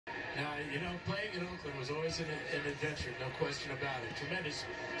Playing in Oakland was always an adventure, no question about it. Tremendous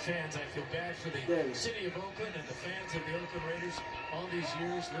fans. I feel bad for the city of Oakland and the fans of the Oakland Raiders all these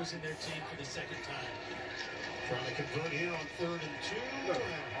years losing their team for the second time. Trying to convert here on 3rd and 2. And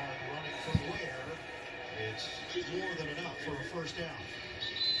hard running from Ware. It's more than enough for a first down.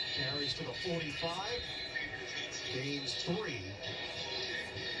 Carries to the 45. Gains 3.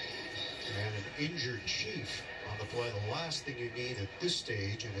 And an injured Chief on the play. The last thing you need at this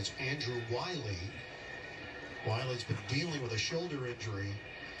stage, and it's Andrew Wiley. Wiley's been dealing with a shoulder injury.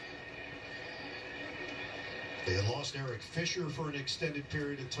 They had lost Eric Fisher for an extended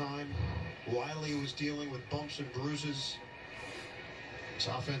period of time. Wiley was dealing with bumps and bruises. His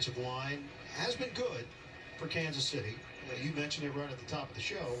offensive line has been good for Kansas City. You mentioned it right at the top of the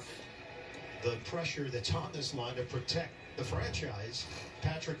show. The pressure that's on this line to protect the franchise,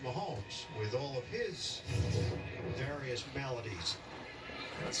 Patrick Mahomes, with all of his various maladies.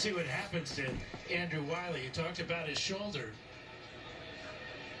 Let's see what happens to Andrew Wiley. You talked about his shoulder.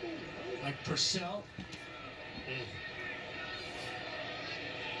 Like Purcell.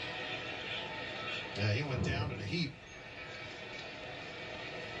 Yeah, he went down in a heap.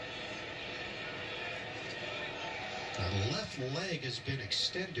 The left leg has been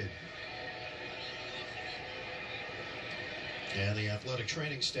extended. And the athletic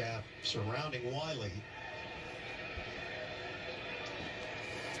training staff surrounding Wiley.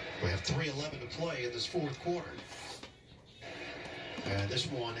 We have 3:11 to play in this fourth quarter. And this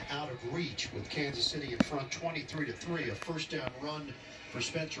one out of reach with Kansas City in front 23-3. A first down run for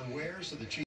Spencer Ware. So the Chiefs